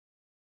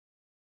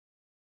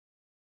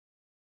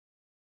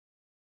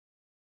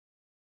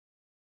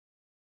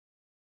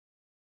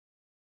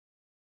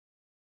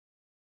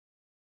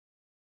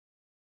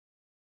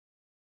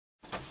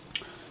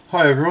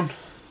Hi everyone,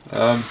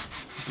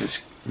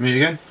 it's me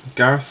again,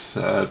 Gareth,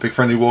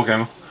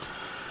 BigFriendlyWarGamer,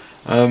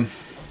 and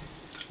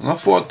I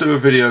thought I'd do a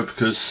video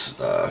because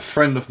a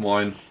friend of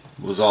mine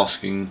was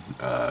asking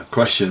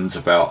questions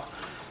about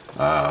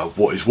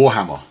what is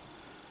Warhammer,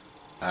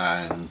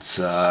 and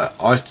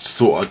I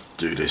thought I'd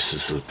do this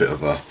as a bit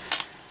of a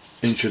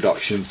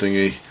introduction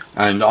thingy,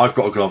 and I've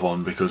got a glove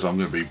on because I'm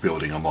going to be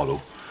building a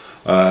model.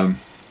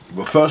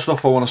 But first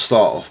off, I want to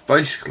start off,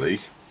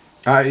 basically,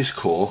 at its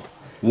core,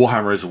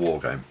 Warhammer is a war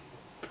game.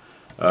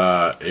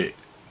 It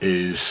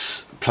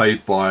is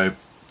played by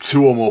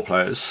 2 or more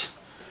players,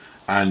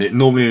 and it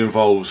normally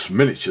involves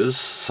miniatures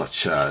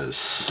such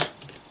as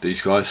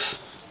these guys.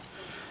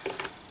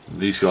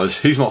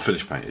 He's not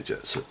finished painted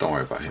yet, so don't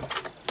worry about him.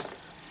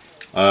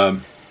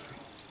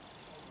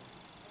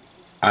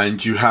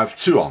 And you have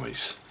 2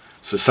 armies.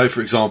 So say for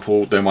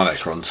example they're my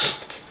Necrons.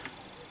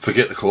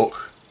 Forget the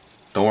Cork.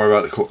 Don't worry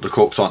about the Cork. The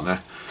Corks aren't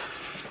there.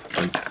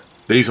 And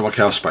these are my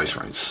Chaos Space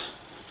Marines.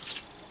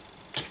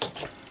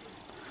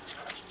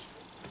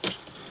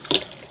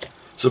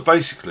 So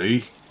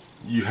basically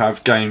you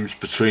have games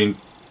between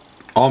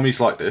armies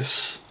like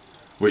this,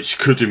 which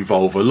could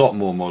involve a lot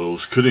more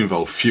models, could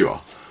involve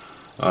fewer,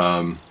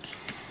 and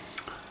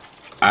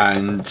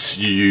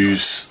you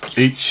use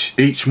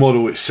each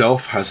model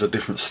itself has a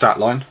different stat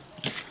line,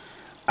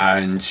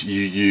 and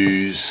you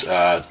use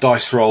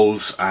dice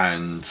rolls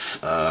and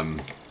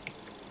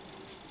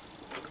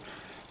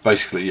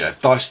basically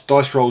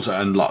dice rolls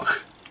and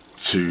luck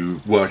to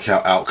work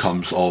out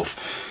outcomes of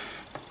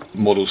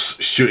models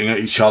shooting at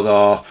each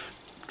other.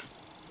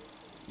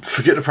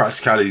 Forget the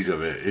practicalities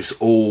of it. It's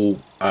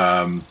all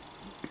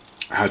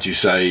how do you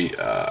say,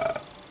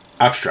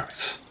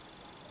 abstract,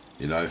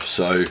 you know.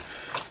 So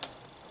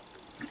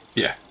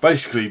yeah,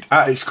 basically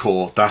at its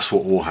core that's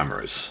what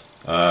Warhammer is.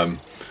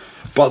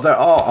 But there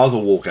are other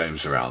war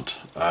games around.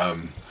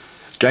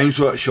 Games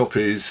Workshop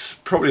is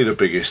probably the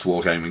biggest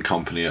wargaming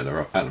company at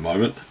the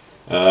moment,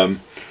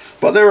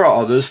 but there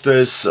are others.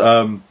 There's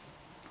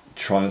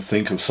trying to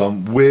think of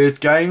some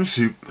weird games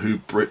who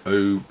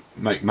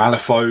make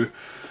Malifaux.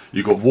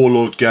 You've got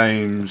Warlord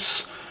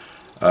Games.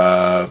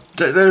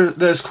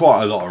 There's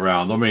quite a lot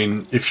around. I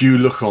mean, if you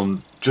look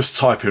on, just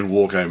type in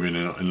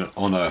Wargaming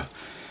on a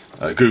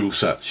Google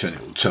search, and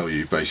it will tell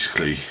you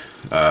basically,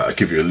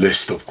 give you a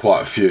list of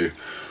quite a few.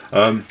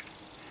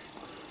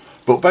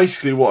 But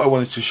basically what I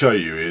wanted to show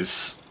you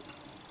is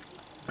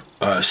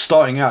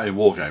starting out in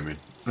Wargaming.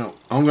 Now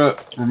I'm going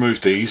to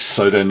remove these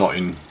so they're not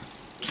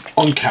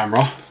on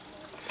camera,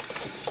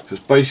 because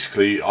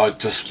basically I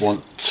just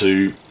want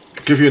to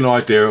give you an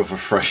idea of a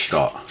fresh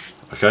start.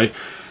 Okay,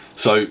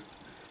 so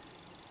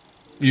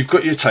you've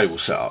got your table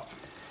set up,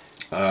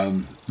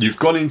 you've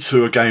gone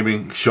into a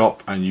gaming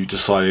shop and you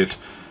decided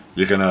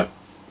you're going to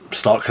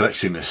start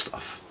collecting this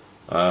stuff,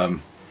 and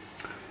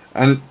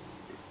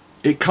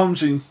it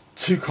comes in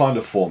 2 kind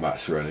of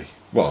formats really.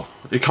 Well,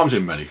 it comes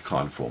in many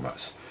kind of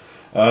formats.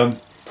 So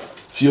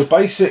your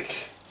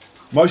basic,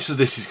 most of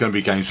this is going to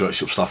be Games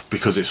Workshop stuff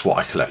because it's what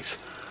I collect.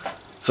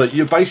 So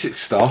your basic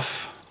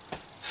stuff,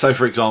 say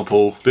for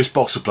example this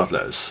box of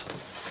Bloodletters.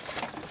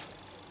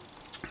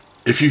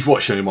 If you've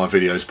watched any of my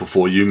videos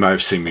before, you may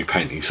have seen me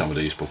painting some of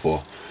these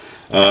before.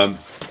 Brand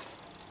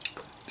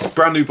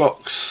new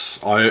box.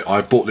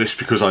 I bought this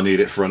because I need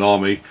it for an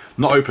army.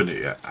 Not opened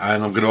it yet,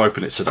 and I'm going to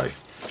open it today.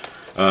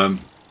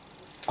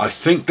 I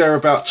think they're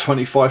about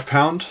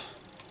 £25,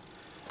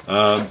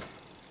 and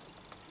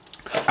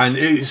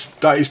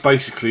that is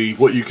basically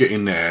what you get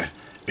in there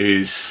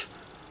is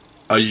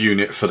a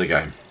unit for the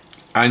game,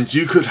 and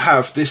you could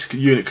have this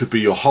unit could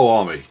be your whole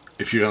army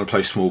if you're going to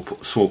play small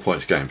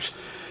points games.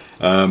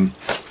 But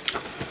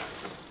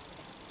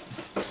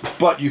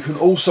you can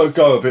also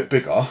go a bit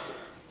bigger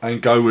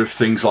and go with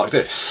things like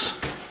this.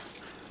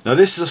 Now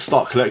this is a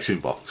start collecting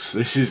box.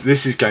 This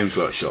is Games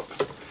Workshop,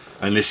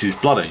 and this is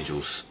Blood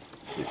Angels,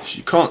 which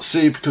you can't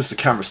see because the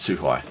camera's too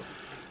high.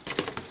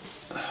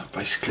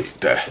 Basically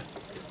there.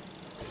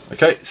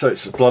 Okay, so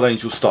it's a Blood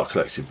Angel start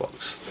collecting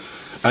box,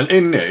 and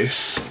in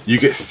this you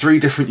get 3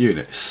 different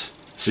units.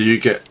 So you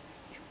get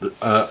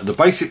the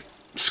basic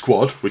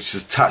squad, which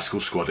is a tactical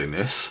squad in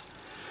this.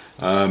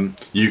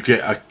 You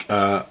get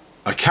a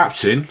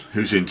captain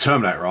who's in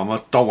Terminator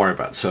armor. Don't worry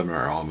about the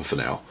Terminator armor for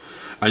now.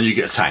 And you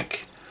get a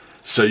tank.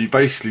 So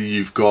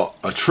you've got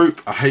a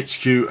troop, a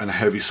HQ, and a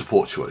heavy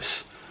support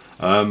choice.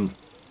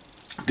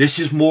 This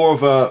is more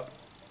of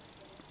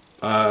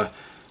a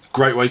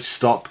great way to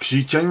start because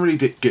you generally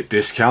get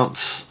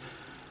discounts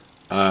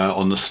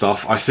on the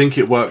stuff. I think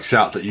it works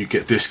out that you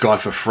get this guy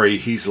for free.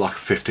 He's like a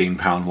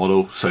 £15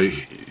 model, so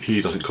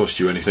he doesn't cost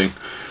you anything.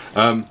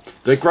 They're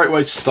a great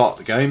way to start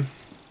the game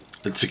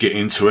and to get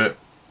into it.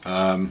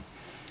 But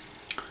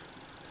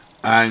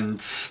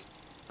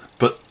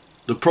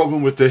the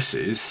problem with this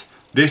is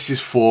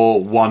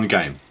for one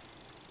game,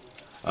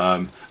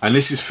 and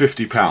this is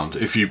 £50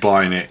 if you're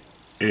buying it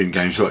in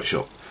Games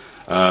Workshop,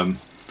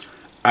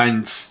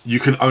 and you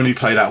can only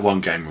play that one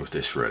game with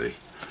this really.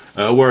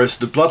 Whereas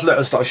the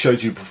Bloodletters that I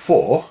showed you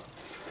before,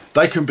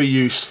 they can be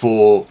used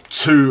for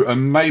 2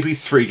 and maybe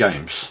 3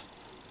 games.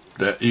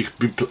 You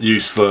could be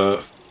used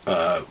for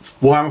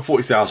Warhammer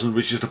 40,000,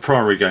 which is the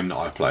primary game that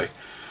I play.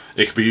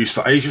 It could be used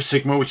for Age of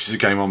Sigmar, which is a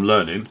game I'm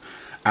learning,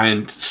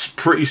 and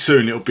pretty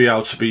soon it'll be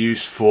able to be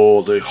used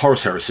for the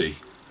Horus Heresy,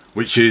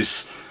 which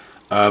is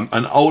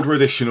an older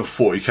edition of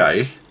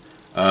 40k,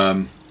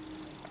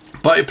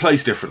 but it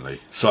plays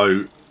differently.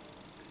 So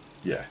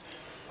yeah,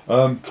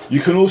 you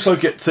can also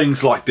get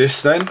things like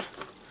this then,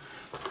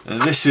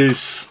 and this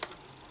is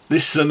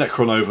a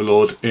Necron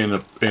Overlord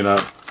in a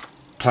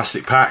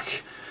plastic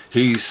pack.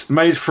 He's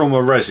made from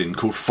a resin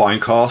called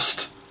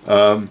Finecast,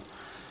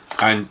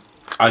 and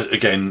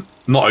again,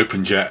 not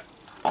opened yet.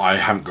 I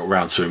haven't got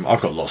around to him. I've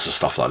got lots of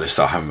stuff like this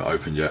that I haven't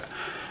opened yet.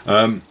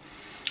 And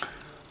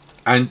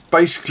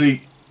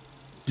basically,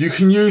 I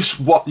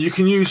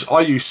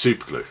use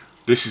super glue.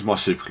 This is my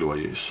super glue I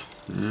use,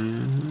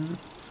 and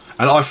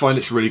I find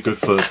it's really good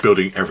for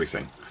building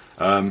everything.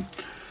 A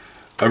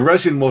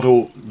resin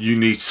model you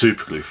need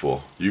super glue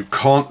for. You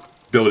can't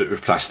build it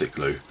with plastic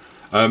glue.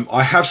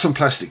 I have some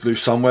plastic glue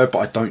somewhere, but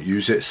I don't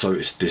use it, so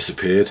it's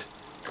disappeared.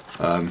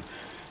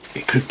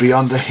 It could be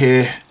under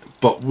here,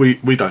 but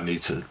we don't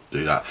need to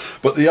do that.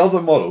 But the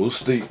other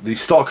models, the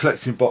Start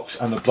Collecting box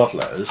and the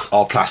Bloodletters,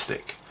 are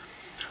plastic,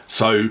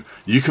 so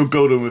you can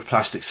build them with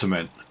plastic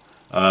cement.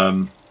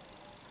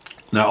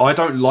 Now, I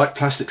don't like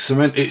plastic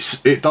cement.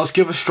 It does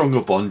give a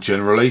stronger bond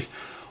generally,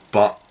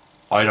 but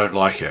I don't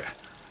like it.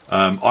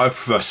 I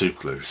prefer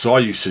super glue, so I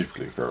use super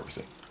glue for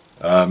everything.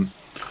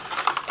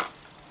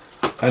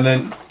 And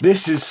then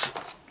this is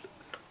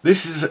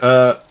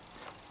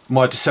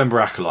my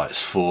December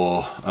acolytes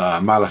for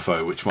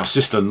Malifaux, which my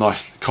sister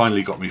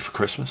kindly got me for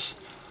Christmas.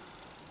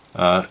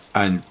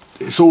 And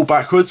it's all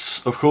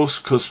backwards, of course,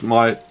 because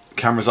my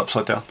camera's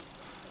upside down.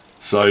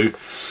 So,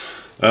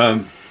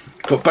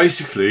 but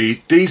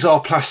basically, these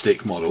are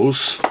plastic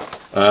models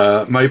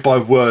made by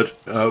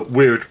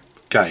Weird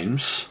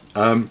Games.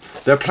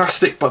 They're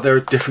plastic, but they're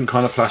a different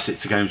kind of plastic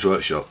to Games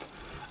Workshop.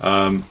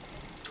 And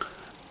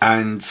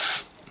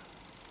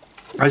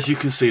as you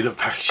can see, the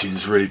packaging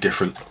is really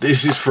different.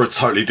 This is for a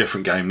totally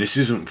different game. This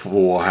isn't for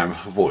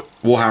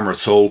Warhammer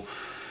at all.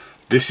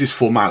 This is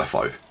for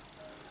Malifaux.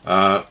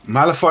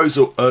 Malifaux's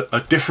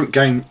a different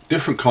game,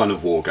 different kind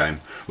of war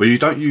game, where you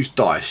don't use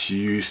dice,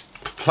 you use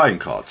playing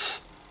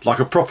cards. Like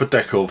a proper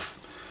deck of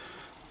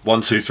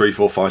 1, 2, 3,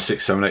 4, 5,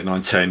 6, 7, 8,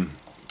 9, 10,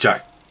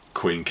 Jack,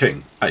 Queen,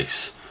 King,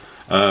 Ace.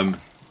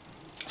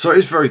 So it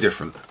is very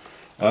different.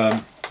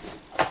 And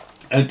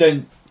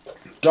then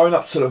going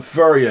up to the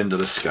very end of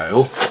the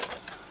scale,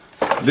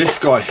 this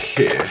guy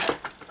here.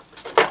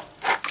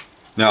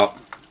 Now,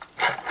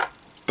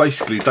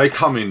 basically, they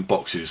come in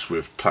boxes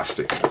with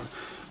plastic.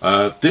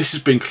 This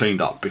has been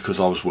cleaned up because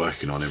I was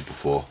working on it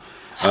before.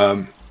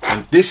 And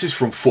this is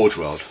from Forge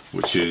World,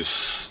 which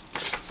is...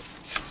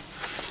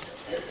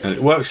 And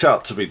it works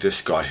out to be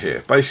this guy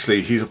here.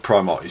 Basically, he's a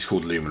Primarch. He's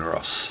called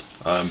Lumineros.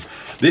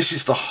 This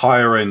is the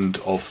higher end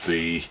of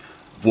the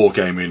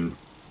Wargaming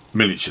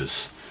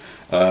miniatures.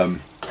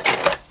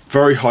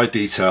 Very high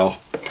detail,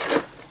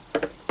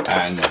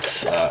 and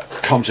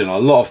comes in a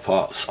lot of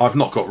parts. I've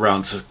not got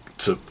round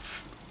to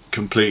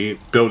completely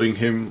building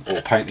him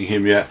or painting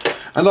him yet,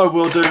 and I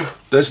will do.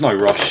 There's no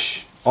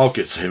rush. I'll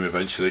get to him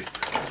eventually.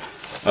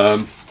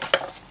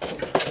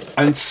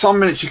 And some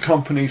miniature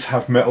companies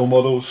have metal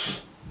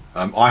models.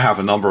 I have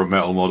a number of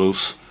metal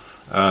models,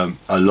 a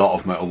lot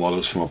of metal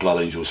models for my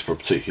Blood Angels for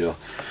particular.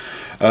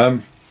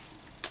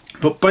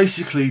 But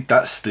basically,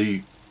 that's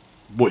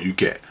what you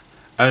get.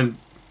 And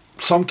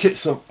some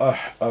kits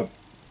are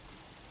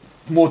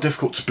more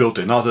difficult to build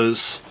than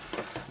others.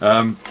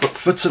 But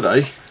for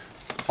today,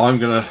 I'm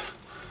gonna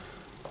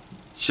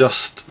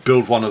just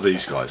build one of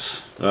these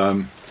guys.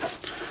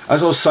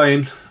 As I was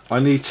saying, I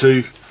need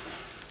to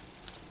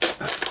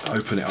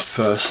open it up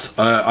first.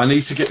 I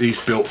need to get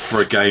these built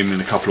for a game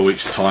in a couple of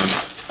weeks' time.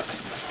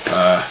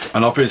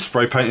 And I've been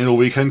spray painting all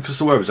weekend because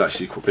the weather's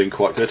actually been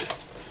quite good.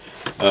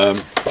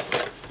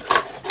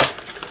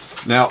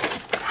 Now,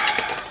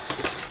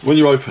 when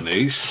you open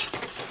these,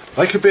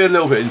 they could be a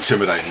little bit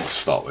intimidating to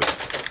start with.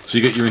 So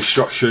you get your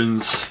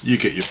instructions, you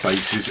get your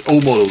bases.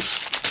 All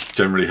models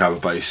generally have a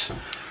base.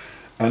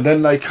 And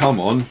then they come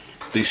on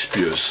these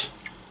spewers,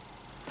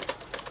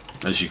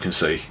 as you can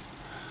see.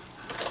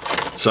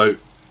 So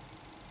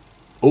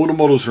all the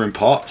models are in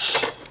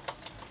parts,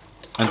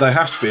 and they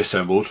have to be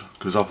assembled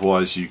because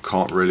otherwise you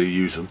can't really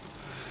use them.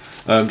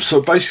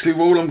 So basically,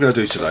 all I'm going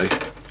to do today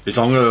is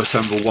I'm going to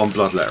assemble one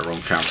Bloodletter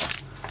on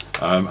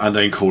camera, and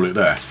then call it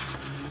there.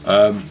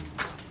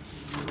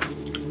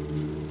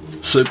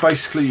 So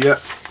basically, yeah,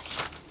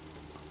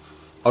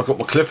 I've got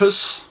my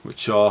clippers,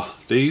 which are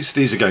these.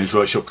 These are Games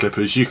Workshop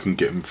clippers. You can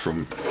get them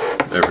from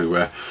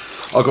everywhere.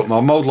 I've got my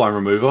mould line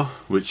remover,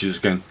 which is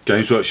again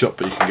Games Workshop,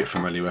 but you can get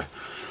from anywhere.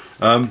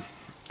 And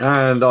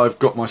I've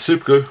got my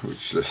super glue,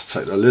 which, let's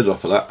take the lid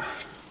off of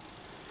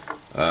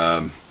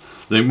that.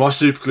 Then my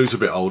super glue's a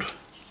bit old,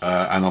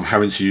 and I'm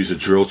having to use a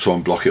drill to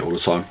unblock it all the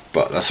time,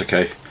 but that's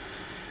okay.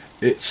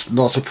 It's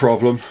not a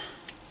problem.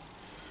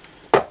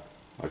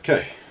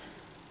 Okay,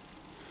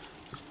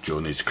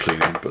 drill needs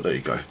cleaning, but there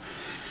you go.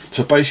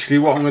 So basically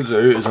what I'm going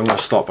to do is I'm going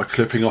to start by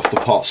clipping off the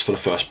parts for the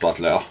first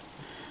Bloodletter.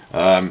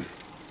 And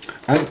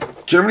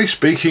generally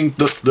speaking,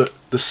 the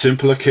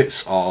simpler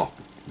kits are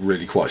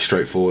really quite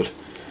straightforward.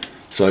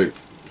 So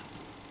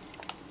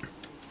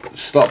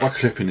start by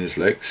clipping his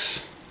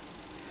legs.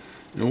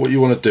 And what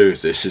you want to do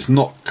with this is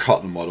not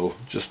cut the model,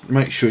 just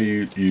make sure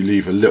you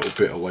leave a little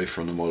bit away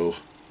from the model.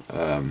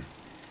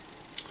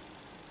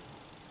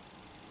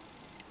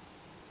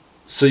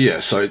 So yeah,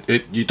 so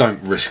you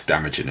don't risk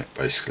damaging it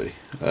basically.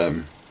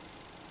 And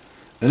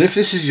if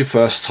this is your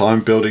first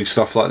time building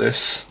stuff like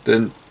this,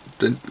 then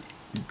you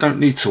don't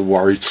need to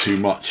worry too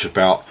much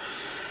about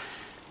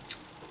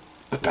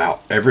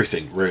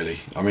everything really.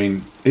 I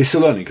mean, it's a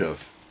learning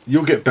curve.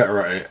 You'll get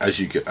better at it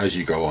as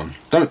you go on.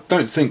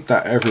 Don't think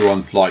that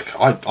everyone, like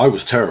I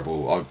was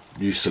terrible. I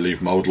used to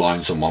leave mold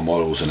lines on my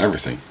models and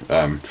everything.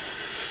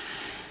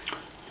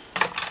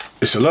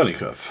 It's a learning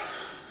curve.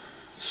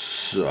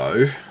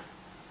 So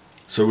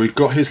we've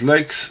got his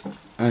legs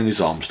and his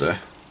arms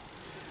there.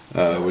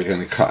 We're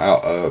going to cut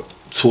out a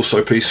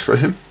torso piece for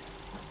him,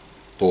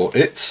 or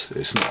it.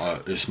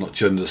 It's not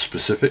gender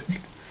specific.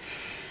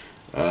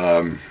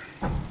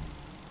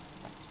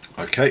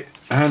 Okay,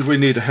 and we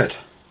need a head.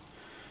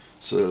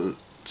 So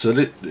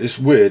it's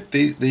weird.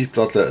 These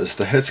Bloodletters,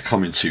 the heads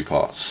come in two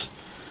parts.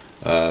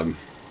 So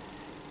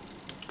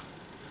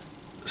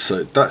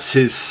that's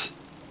his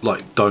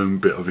like dome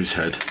bit of his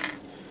head,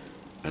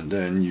 and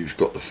then you've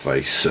got the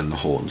face and the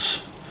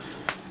horns.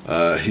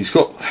 He's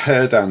got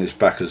hair down his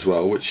back as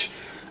well, which,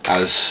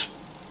 as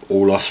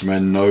all us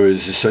men know,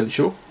 is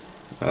essential.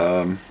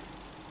 Okay,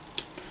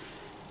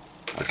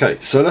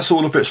 so that's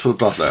all the bits for the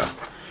Bloodletter.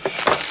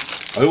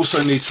 I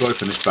also need to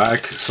open this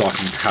bag so I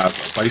can have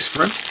a base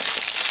for him.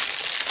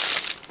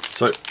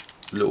 So,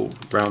 little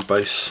round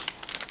base.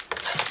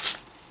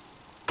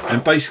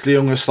 And basically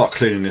I'm going to start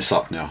cleaning this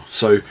up now.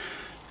 So,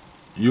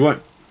 you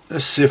won't...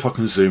 Let's see if I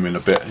can zoom in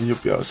a bit and you'll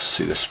be able to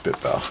see this a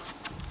bit better.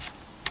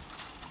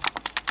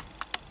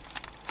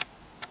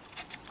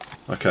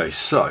 Okay,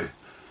 so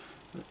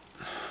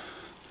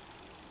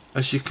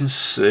as you can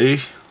see,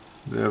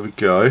 there we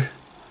go.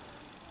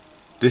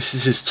 This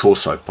is his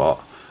torso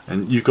part,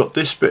 and you've got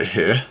this bit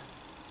here.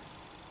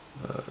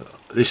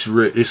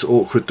 It's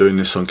awkward doing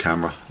this on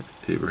camera.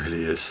 It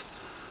really is.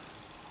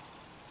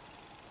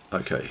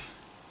 Okay,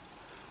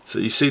 so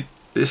you see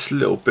this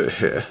little bit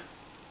here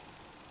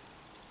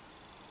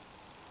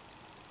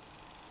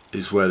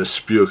is where the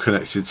spear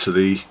connected to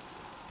the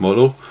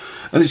model,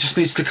 and it just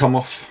needs to come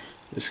off.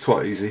 It's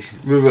quite easy.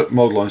 With a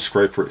mold line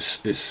scraper,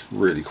 it's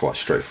really quite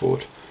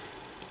straightforward.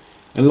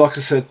 And like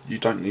I said, you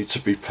don't need to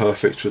be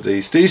perfect with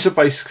these. These are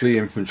basically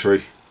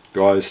infantry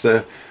guys.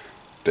 They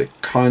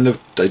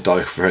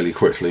die fairly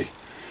quickly.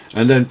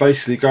 And then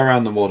basically go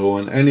around the model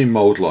and any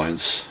mold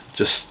lines,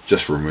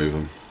 just remove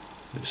them.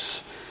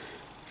 It's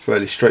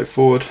fairly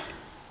straightforward.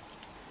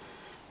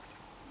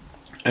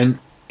 And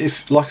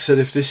if, like I said,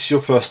 if this is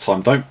your first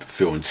time, don't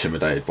feel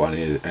intimidated by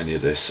any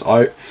of this.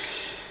 I've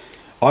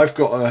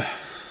got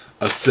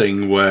a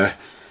thing where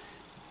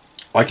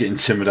I get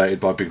intimidated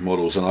by big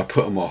models and I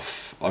put them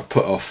off. I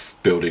put off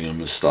building them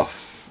and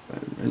stuff,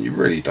 and you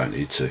really don't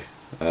need to.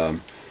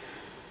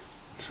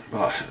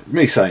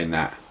 Me saying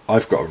that,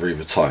 I've got a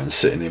Reaver Titan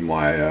sitting in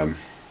my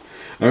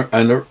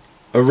and a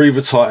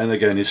Reaver Titan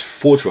again is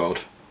Forge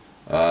World,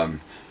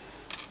 and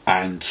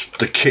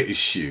the kit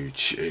is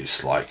huge.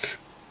 It's like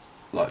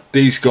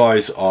these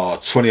guys are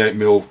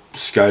 28mm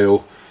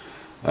scale,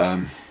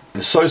 and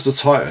so is the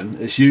Titan.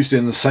 It's used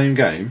in the same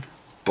game,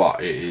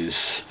 but it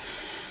is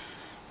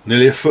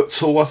nearly a foot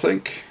tall, I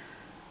think,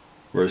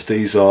 whereas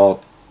these are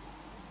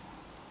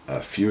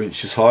a few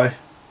inches high.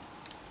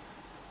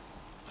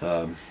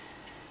 So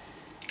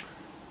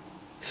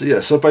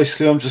yeah, so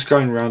basically I'm just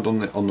going around on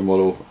the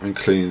model and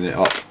cleaning it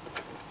up.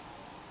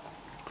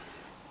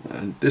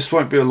 And this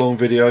won't be a long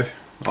video.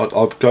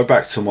 I'll go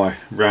back to my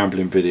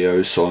rambling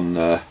videos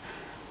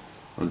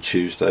on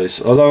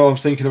Tuesdays. Although I'm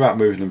thinking about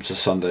moving them to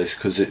Sundays,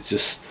 because it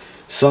just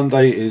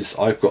Sunday is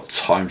I've got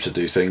time to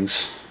do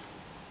things.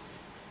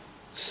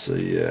 So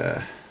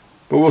yeah,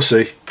 but we'll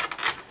see.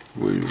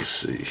 We will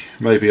see.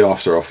 Maybe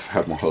after I've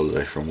had my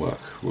holiday from work,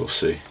 we'll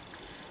see.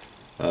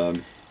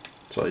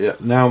 So yeah,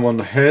 now I'm on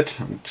the head.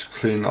 I'm just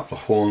cleaning up the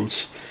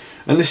horns,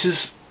 and this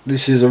is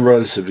a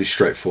relatively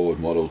straightforward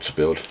model to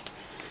build.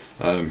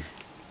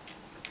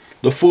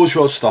 The Forge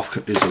World stuff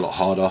is a lot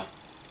harder,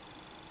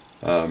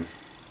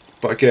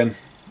 but again,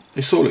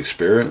 it's all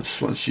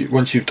experience. Once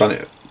you've done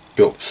it,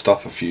 built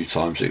stuff a few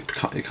times, it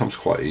becomes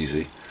quite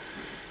easy.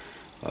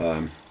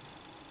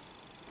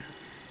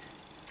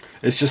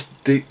 It's just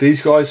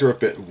these guys are a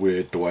bit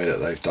weird the way that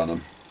they've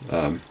done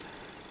them.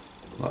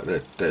 Like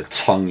their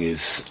tongue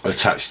is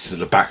attached to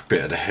the back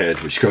bit of the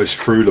head, which goes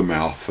through the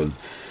mouth and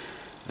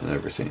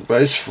everything.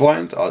 But it's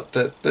fine.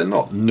 They're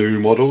not new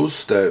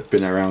models. They've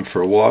been around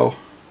for a while.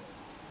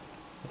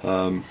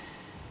 But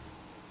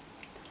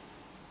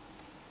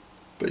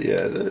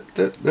yeah,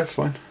 they're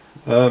fine.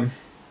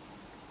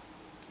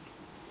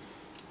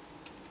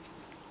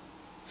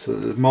 So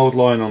the mould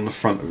line on the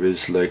front of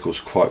his leg was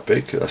quite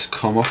big. That's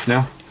come off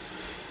now.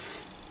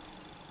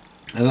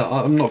 And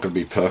I'm not going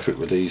to be perfect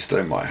with these.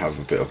 They might have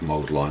a bit of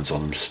mould lines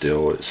on them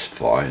still. It's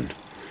fine.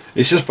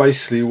 It's just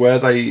basically where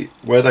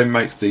they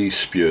make these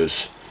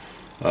spewers.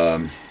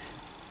 You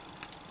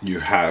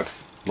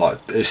have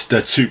like they're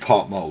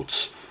 2-part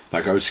moulds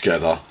that go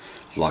together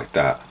like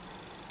that,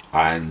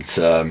 and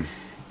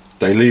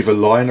they leave a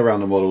line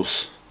around the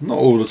models. Not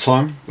all the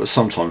time, but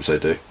sometimes they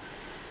do.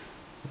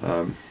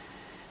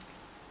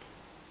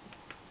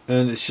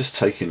 And it's just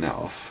taking that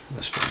off.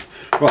 That's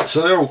fine. Right,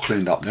 so they're all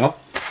cleaned up now.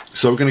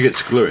 So we're going to get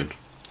to gluing.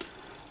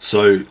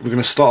 So we're going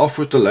to start off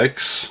with the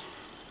legs.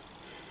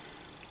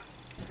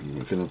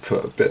 We're going to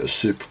put a bit of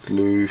super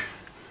glue.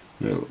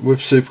 You know,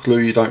 with super glue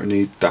you don't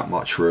need that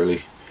much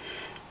really.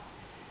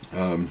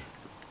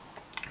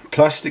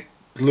 Plastic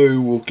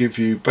glue will give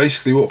you,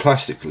 basically what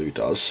plastic glue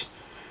does,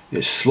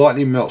 it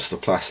slightly melts the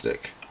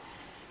plastic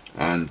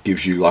and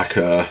gives you like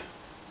a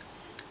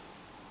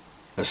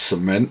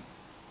cement,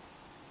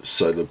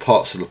 so the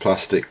parts of the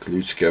plastic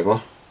glue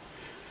together.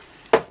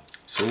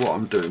 So what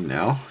I'm doing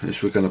now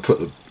is we're going to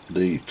put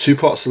the 2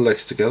 parts of the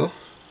legs together.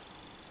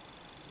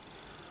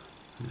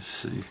 Let's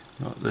see.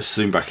 Right, let's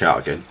zoom back out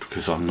again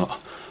because I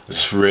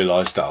just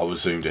realised that I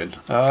was zoomed in.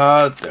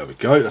 There we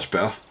go, that's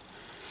better.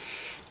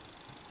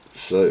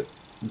 So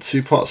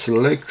 2 parts of the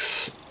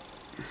legs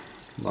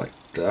like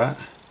that.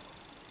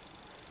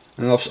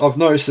 And I've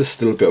noticed there's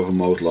still a bit of a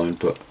mould line,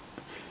 but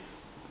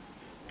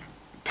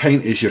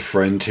paint is your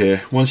friend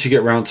here. Once you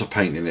get round to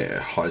painting it,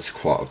 it hides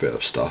quite a bit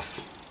of stuff.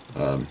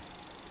 And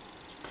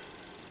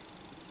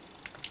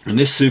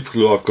this super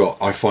glue I've got,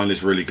 I find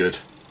is really good,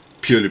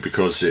 purely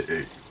because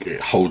it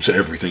holds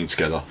everything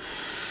together.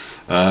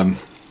 And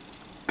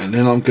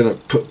then I'm going to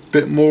put a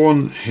bit more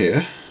on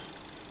here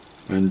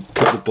and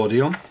put the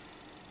body on.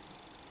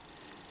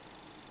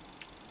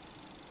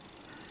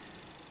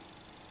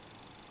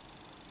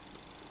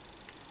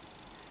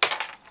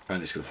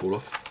 And it's going to fall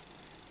off.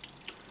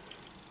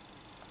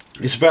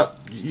 It's about,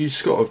 you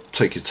just got to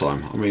take your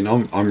time. I mean,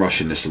 I'm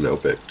rushing this a little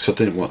bit because I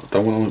don't want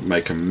to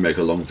make a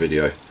mega long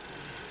video.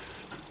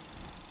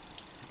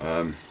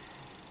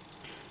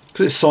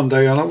 Because it's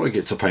Sunday and I want to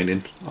get to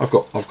painting. I've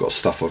got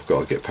stuff I've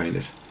got to get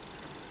painted.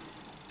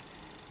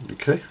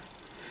 Okay,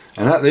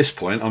 and at this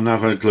point I'm now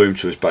going to glue him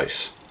to his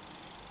base.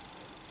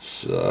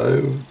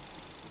 So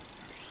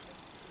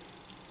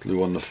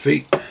glue on the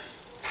feet,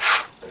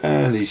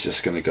 and he's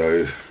just going to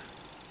go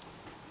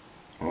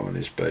on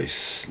his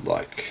base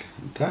like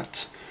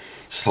that.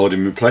 Just hold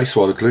him in place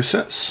while the glue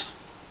sets.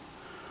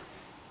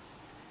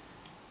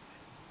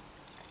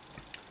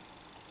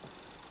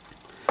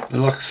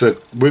 And like I said,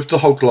 with the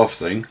whole glove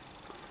thing,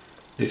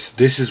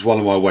 this is one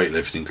of my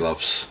weightlifting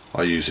gloves.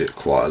 I use it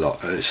quite a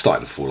lot, and it's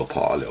starting to fall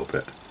apart a little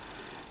bit.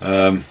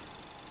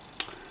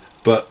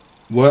 But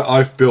where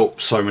I've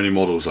built so many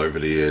models over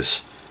the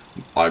years,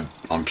 I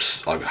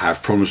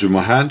have problems with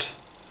my hand.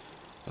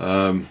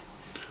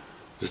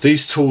 Because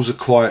these tools are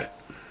quite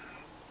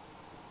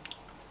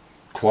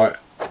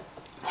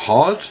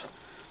hard.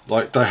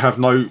 Like, they have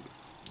no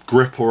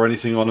grip or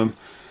anything on them.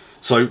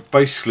 So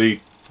basically,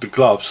 the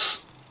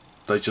gloves,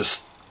 they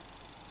just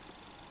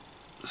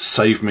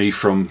save me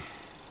from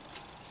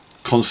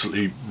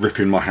constantly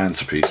ripping my hand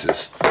to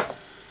pieces.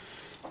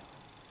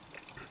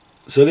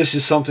 So this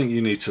is something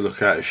you need to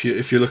look at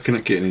if you're looking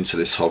at getting into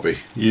this hobby.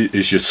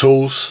 Is your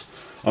tools.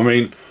 I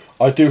mean,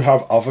 I do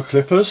have other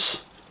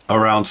clippers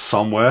around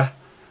somewhere,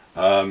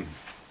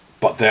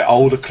 but they're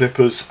older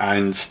clippers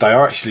and they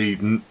are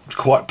actually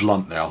quite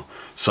blunt now.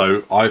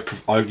 So I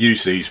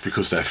use these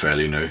because they're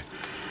fairly new.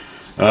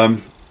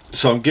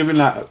 So I'm giving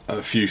that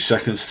a few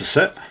seconds to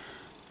set,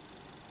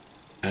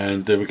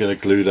 and then we're going to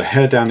glue the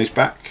hair down his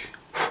back,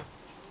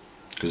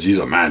 because he's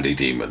a manly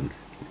demon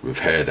with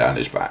hair down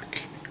his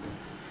back.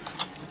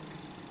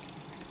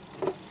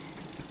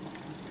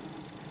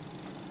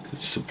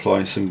 Just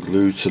applying some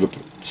glue to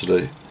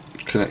the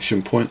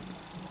connection point,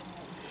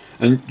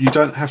 and you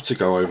don't have to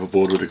go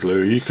overboard with the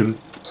glue. You can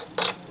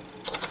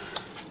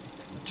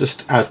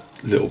just add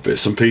little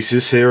bits and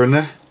pieces here and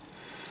there.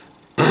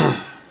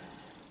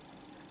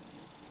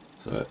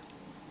 So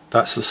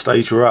that's the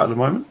stage we're at the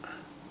moment.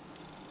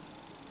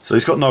 So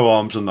he's got no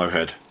arms and no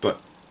head,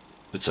 but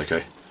it's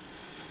okay.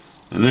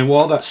 And then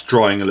while that's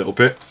drying a little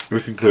bit,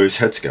 we can glue his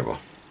head together.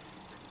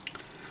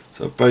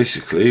 So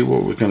basically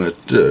what we're going to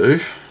do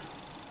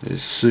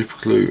is super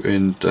glue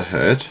in the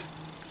head,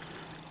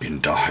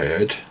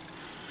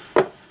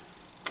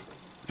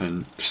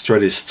 and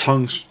thread his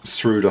tongue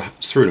through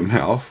the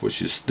mouth,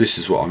 which is, this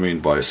is what I mean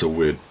by it's a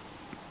weird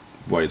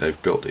way they've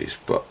built these,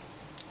 but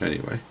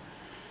anyway.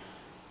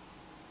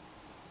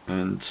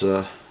 And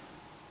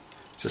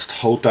just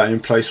hold that in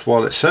place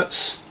while it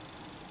sets.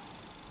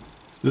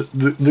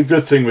 The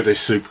good thing with this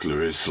super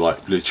glue is,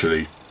 like,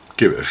 literally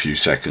give it a few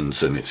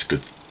seconds and it's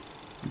good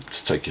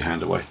to take your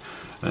hand away.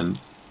 And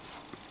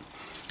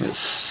let's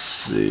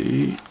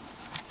see,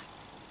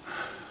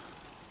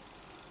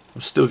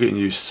 I'm still getting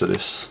used to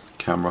this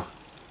camera.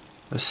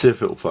 Let's see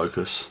if it'll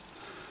focus.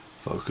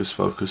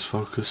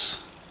 Focus.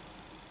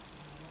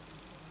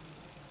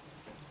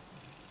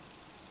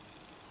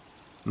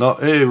 No,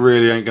 it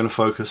really ain't going to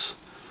focus.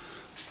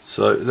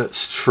 So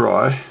let's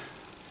try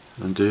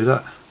and do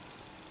that.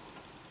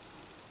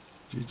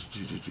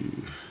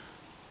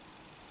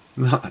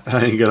 No, it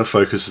ain't going to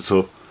focus at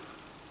all.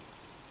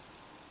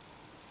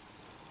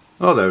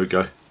 Oh, there we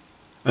go.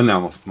 And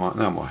now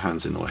my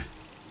hand's in the way.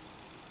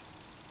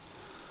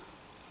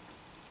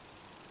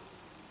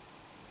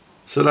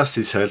 So that's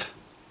his head.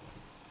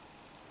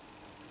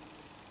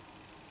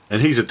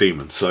 And he's a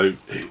demon, so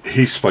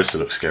he's supposed to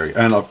look scary.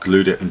 And I've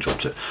glued it and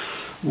dropped it.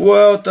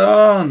 Well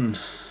done!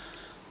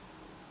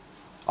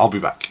 I'll be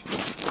back.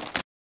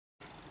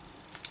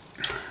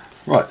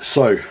 Right,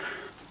 so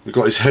we've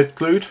got his head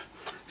glued.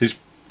 His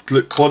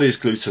body is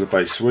glued to the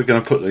base. So we're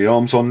going to put the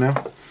arms on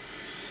now.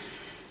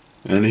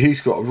 And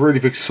he's got a really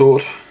big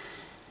sword.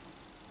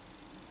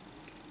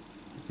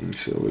 And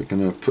so we're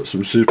going to put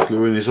some super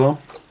glue in his arm.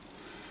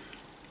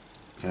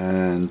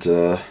 And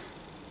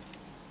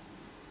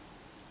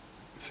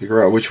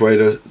figure out which way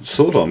the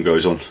sword arm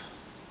goes on.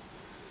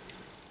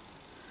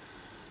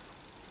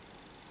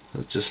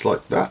 Just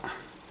like that.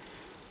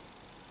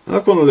 And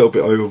I've gone a little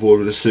bit overboard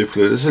with the super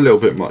glue. There's a little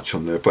bit much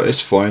on there, but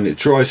it's fine. It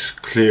dries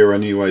clear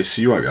anyway,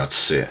 so you won't be able to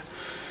see it.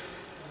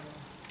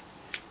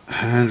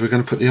 And we're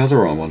going to put the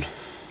other arm on.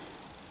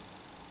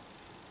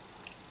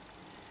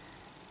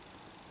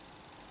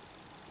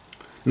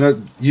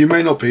 Now, you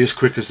may not be as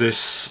quick as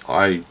this.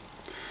 I've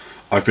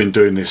been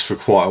doing this for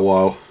quite a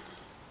while.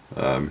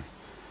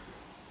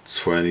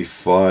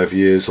 25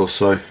 years or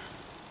so.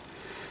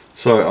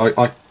 So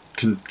I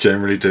can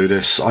generally do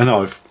this. I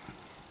know.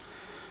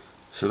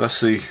 So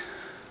that's the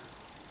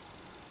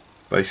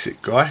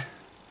basic guy.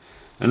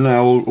 And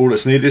now all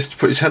that's needed is to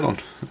put his head on.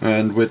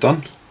 And we're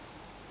done.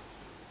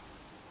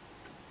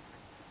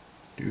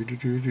 We're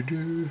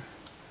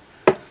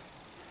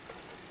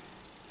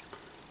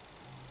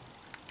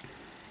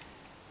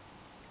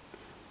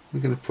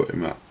going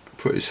to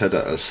put his head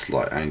at a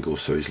slight angle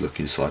so he's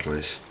looking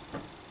sideways.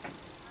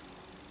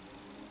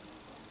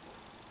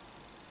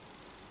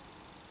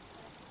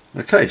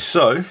 Okay,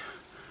 so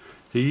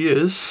he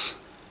is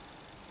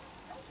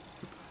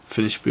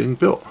finished being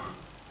built.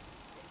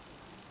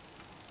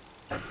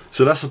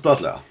 So that's a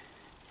Bloodletter.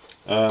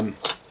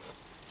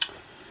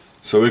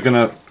 So we're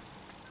going to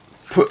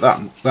put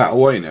that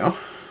away now.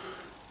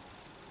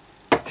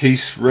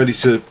 He's ready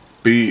to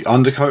be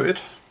undercoated.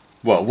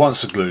 Well,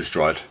 once the glue's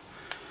dried.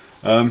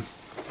 So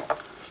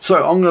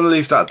I'm going to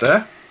leave that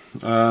there.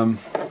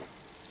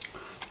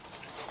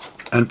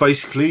 And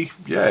basically,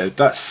 yeah,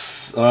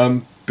 that's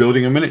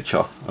building a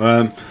miniature.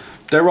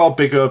 There are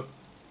bigger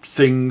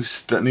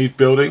things that need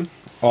building.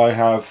 I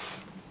have,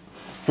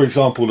 for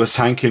example, the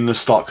tank in the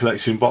Start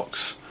Collecting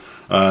box.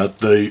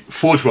 The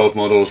Forge World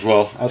model as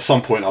well. At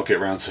some point I'll get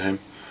around to him.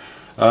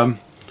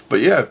 But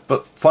yeah,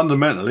 but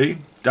fundamentally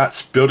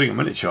that's building a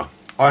miniature.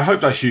 I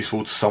hope that's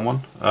useful to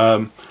someone.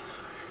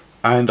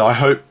 And I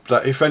hope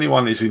that if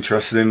anyone is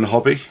interested in the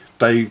hobby,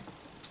 they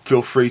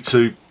feel free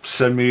to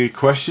send me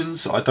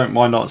questions. I don't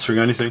mind answering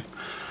anything.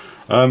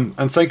 And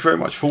thank you very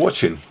much for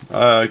watching.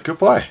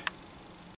 Goodbye.